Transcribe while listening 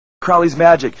Crowley's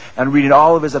magic and reading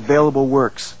all of his available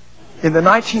works. In the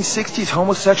 1960s,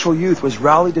 homosexual youth was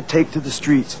rallied to take to the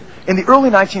streets. In the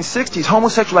early 1960s,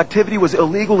 homosexual activity was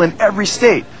illegal in every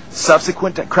state.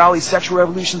 Subsequent to Crowley's sexual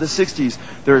revolution of the 60s,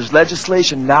 there is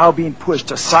legislation now being pushed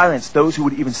to silence those who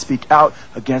would even speak out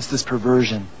against this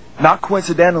perversion. Not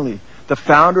coincidentally, the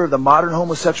founder of the modern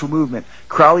homosexual movement,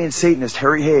 Crowleyan Satanist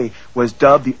Harry Hay, was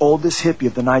dubbed the oldest hippie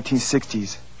of the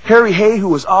 1960s. Harry Hay, who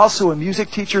was also a music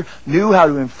teacher, knew how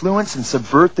to influence and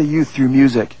subvert the youth through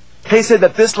music. Hay said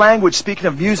that this language, speaking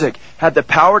of music, had the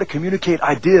power to communicate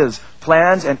ideas,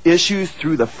 plans, and issues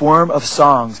through the form of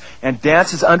songs, and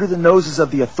dances under the noses of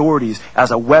the authorities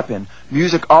as a weapon.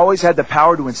 Music always had the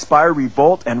power to inspire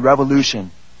revolt and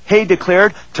revolution. Hay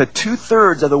declared to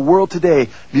 2/3 of the world today,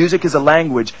 music is a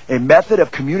language, a method of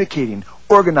communicating,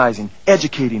 organizing,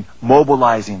 educating,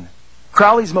 mobilizing.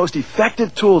 Crowley's most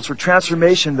effective tools for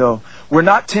transformation, though, were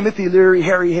not Timothy Leary,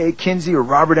 Harry Hay, Kinsey, or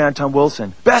Robert Anton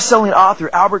Wilson. Best-selling author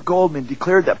Albert Goldman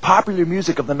declared that popular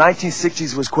music of the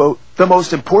 1960s was, quote, the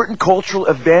most important cultural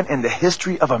event in the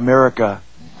history of America.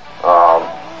 It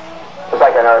was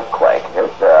like an earthquake.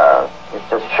 It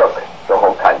just shook the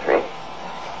whole country,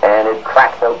 and it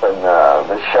cracked open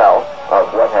the shell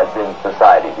of what had been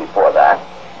society before that,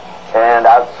 and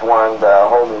outswarmed a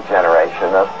whole new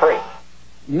generation of freaks.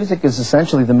 Music is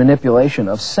essentially the manipulation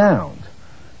of sound.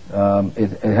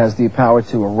 It has the power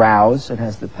to arouse. It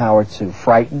has the power to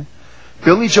frighten.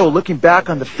 Billy Joel, looking back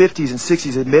on the 50s and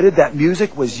 60s, admitted that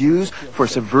music was used for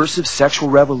subversive sexual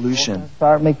revolution.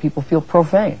 Power to make people feel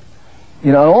profane.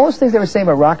 You know, all those things they were saying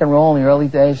about rock and roll in the early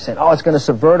days, saying, oh, it's going to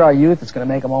subvert our youth, it's going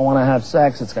to make them all want to have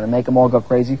sex, it's going to make them all go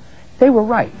crazy. They were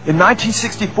right. In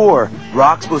 1964,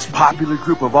 rock's most popular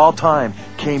group of all time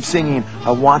came singing,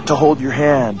 I Want to Hold Your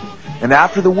Hand. And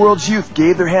after the world's youth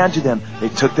gave their hand to them, they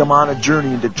took them on a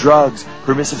journey into drugs,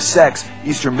 permissive sex,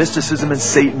 Eastern mysticism, and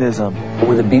Satanism.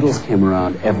 When the Beatles came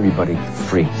around, everybody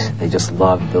freaked. They just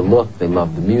loved the look, they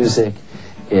loved the music.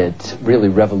 It really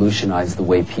revolutionized the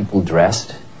way people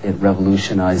dressed. It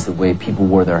revolutionized the way people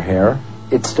wore their hair.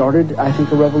 It started, I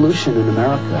think, a revolution in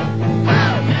America.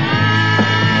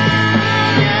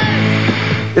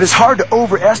 It is hard to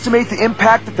overestimate the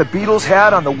impact that the Beatles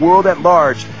had on the world at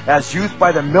large, as youth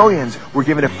by the millions were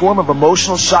given a form of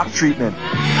emotional shock treatment.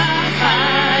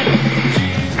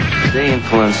 They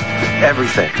influenced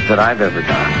everything that I've ever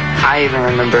done. I even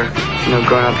remember,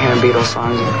 growing up hearing Beatles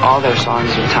songs, and all their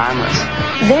songs are timeless.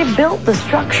 They built the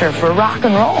structure for rock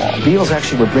and roll. The Beatles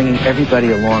actually were bringing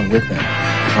everybody along with them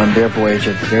on their voyage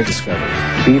of their discovery.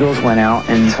 Beatles went out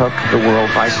and took the world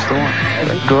by storm.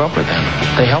 I grew up with them.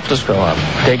 They helped us grow up.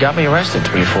 They got me arrested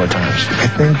 3 or 4 times. I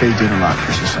think they did a lot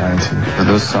for society.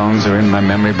 Those songs are in my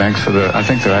memory banks I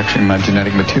think they're actually my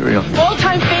genetic material.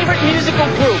 All-time favorite musical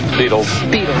group? Beatles.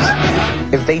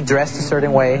 Beatles. If they dressed a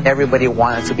certain way, everybody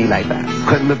wanted to be like that.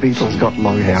 When the Beatles got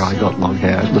long hair, I got long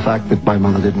hair. The fact that my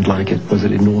mother didn't like it was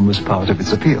an enormous part of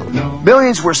its appeal.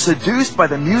 Millions were seduced by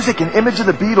the music and image of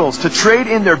the Beatles to trade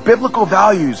in their biblical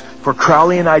values for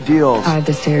Crowleyan ideals. I had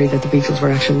this theory that the Beatles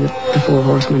were actually the 4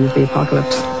 horsemen of the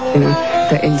apocalypse.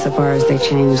 That insofar as they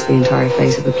changed the entire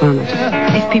face of the planet.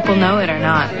 If people know it or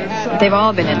not, they've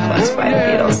all been influenced by the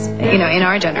Beatles, in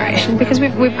our generation, because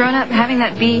we've grown up having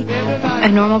that be a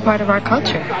normal part of our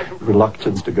culture.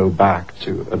 Reluctance to go back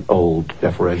to an old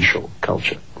deferential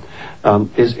culture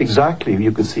is exactly,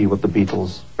 you could see what the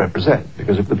Beatles represent,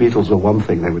 because if the Beatles were one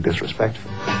thing, they were disrespectful.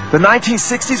 The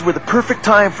 1960s were the perfect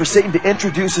time for Satan to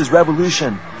introduce his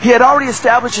revolution. He had already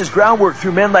established his groundwork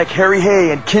through men like Harry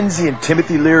Hay and Kinsey and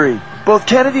Timothy Leary. Both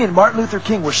Kennedy and Martin Luther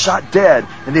King were shot dead,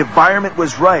 and the environment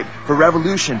was ripe for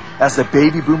revolution as the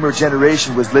baby boomer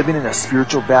generation was living in a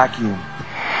spiritual vacuum.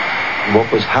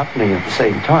 What was happening at the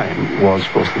same time was,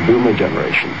 of course, the boomer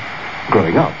generation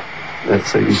growing up.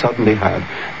 So you suddenly had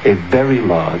a very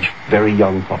large, very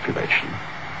young population,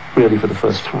 really for the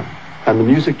first time. And the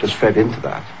music just fed into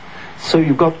that. So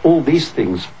you've got all these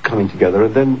things coming together,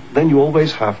 and then you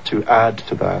always have to add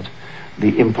to that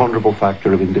the imponderable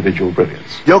factor of individual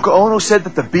brilliance. Yoko Ono said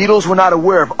that the Beatles were not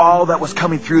aware of all that was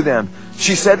coming through them.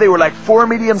 She said they were like 4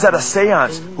 mediums at a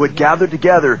seance who had gathered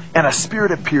together, and a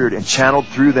spirit appeared and channeled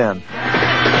through them.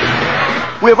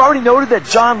 We have already noted that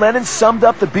John Lennon summed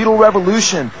up the Beatle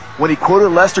revolution when he quoted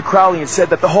Lester Crowley and said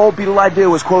that the whole Beatle idea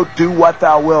was, quote, do what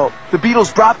thou wilt. The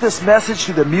Beatles brought this message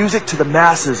through the music to the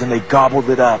masses, and they gobbled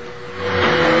it up.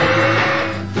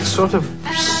 It sort of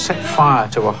set fire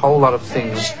to a whole lot of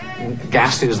things,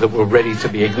 gases that were ready to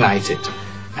be ignited.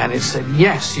 And it said,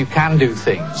 yes, you can do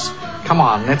things. Come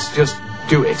on, let's just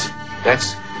do it.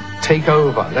 Let's take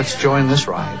over. Let's join this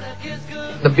ride.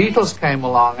 The Beatles came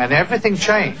along and everything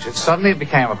changed. It suddenly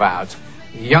became about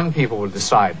young people will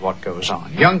decide what goes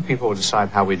on. Young people will decide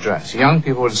how we dress. Young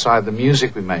people will decide the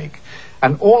music we make.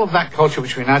 And all of that culture,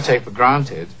 which we now take for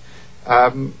granted,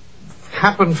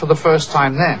 happened for the first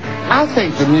time then. I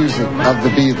think the music of the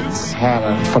Beatles had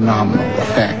a phenomenal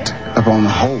effect upon the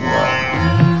whole world.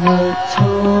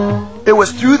 It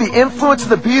was through the influence of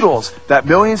the Beatles that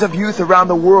millions of youth around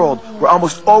the world were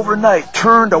almost overnight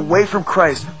turned away from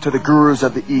Christ to the gurus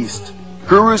of the East.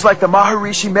 Gurus like the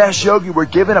Maharishi Mahesh Yogi were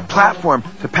given a platform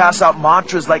to pass out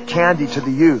mantras like candy to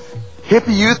the youth.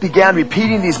 Hippie youth began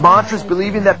repeating these mantras,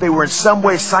 believing that they were in some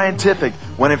way scientific,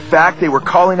 when in fact they were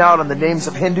calling out on the names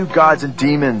of Hindu gods and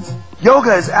demons.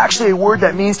 Yoga is actually a word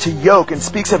that means to yoke and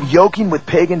speaks of yoking with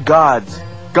pagan gods.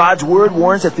 God's word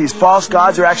warns that these false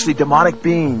gods are actually demonic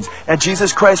beings, and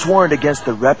Jesus Christ warned against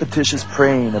the repetitious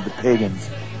praying of the pagans.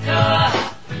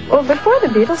 Well, before the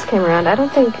Beatles came around, I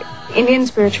don't think Indian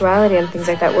spirituality and things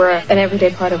like that were an everyday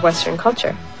part of Western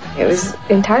culture. It was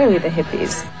entirely the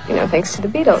hippies, thanks to the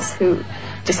Beatles, who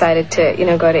decided to,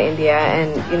 go to India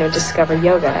and, discover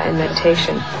yoga and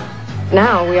meditation.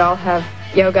 Now we all have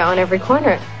yoga on every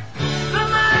corner.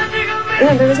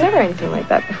 There was never anything like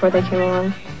that before they came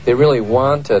along. They really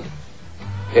wanted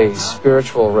a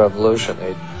spiritual revolution,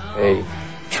 a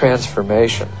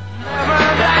transformation.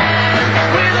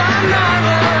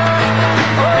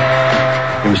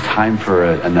 It was time for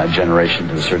a generation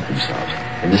to assert themselves.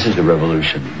 And this is the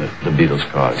revolution that the Beatles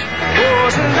caused.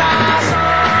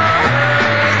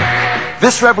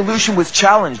 This revolution was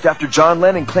challenged after John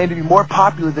Lennon claimed to be more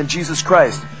popular than Jesus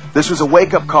Christ. This was a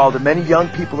wake-up call to many young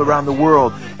people around the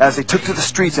world as they took to the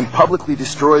streets and publicly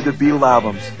destroyed their Beatle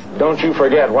albums. Don't you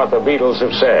forget what the Beatles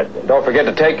have said. Don't forget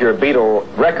to take your Beatle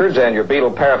records and your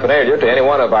Beatle paraphernalia to any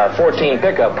one of our 14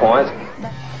 pickup points.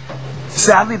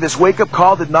 Sadly, this wake-up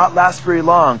call did not last very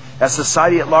long, as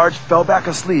society at large fell back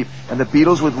asleep, and the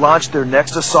Beatles would launch their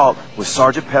next assault with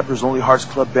Sgt. Pepper's Lonely Hearts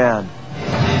Club Band.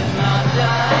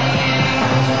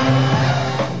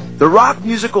 The rock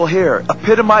musical Hair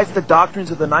epitomized the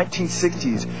doctrines of the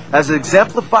 1960s as it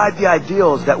exemplified the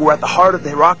ideals that were at the heart of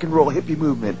the rock and roll hippie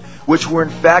movement, which were in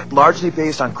fact largely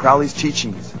based on Crowley's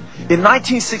teachings. In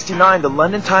 1969, the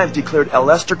London Times declared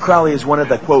Aleister Crowley as one of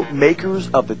the, quote, makers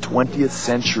of the 20th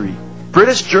century.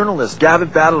 British journalist Gavin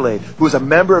Baddeley, who is a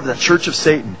member of the Church of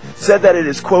Satan, said that it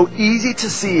is, quote, easy to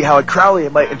see how a Crowley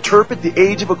might interpret the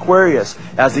age of Aquarius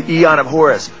as the Eon of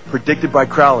Horus, predicted by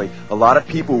Crowley. A lot of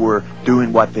people were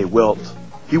doing what they wilt.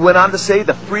 He went on to say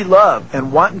the free love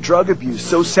and wanton drug abuse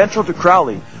so central to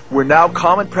Crowley were now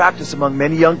common practice among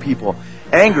many young people.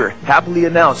 Anger happily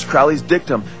announced Crowley's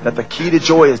dictum that the key to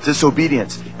joy is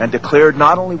disobedience, and declared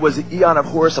not only was the Eon of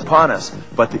Horus upon us,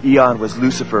 but the Eon was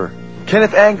Lucifer.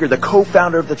 Kenneth Anger, the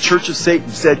co-founder of the Church of Satan,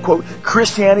 said, quote,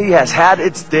 Christianity has had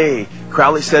its day.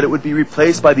 Crowley said it would be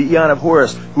replaced by the Eon of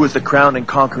Horus, who is the crowned and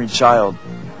conquering child.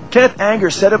 Kenneth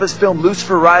Anger said of his film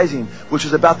Lucifer Rising, which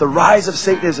was about the rise of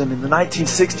Satanism in the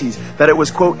 1960s, that it was,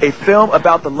 quote, a film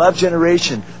about the love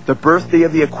generation, the birthday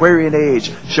of the Aquarian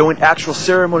age, showing actual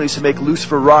ceremonies to make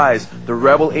Lucifer rise, the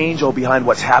rebel angel behind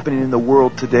what's happening in the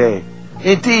world today.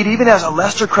 Indeed, even as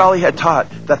Aleister Crowley had taught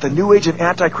that the new age of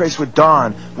Antichrist would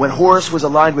dawn when Horus was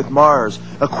aligned with Mars,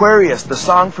 Aquarius, the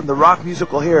song from the rock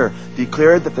musical Hair,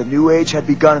 declared that the new age had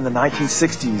begun in the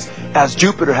 1960s as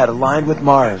Jupiter had aligned with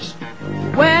Mars.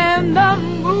 When the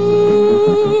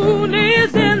moon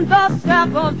is in the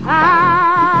 7th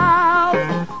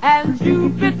house and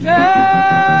Jupiter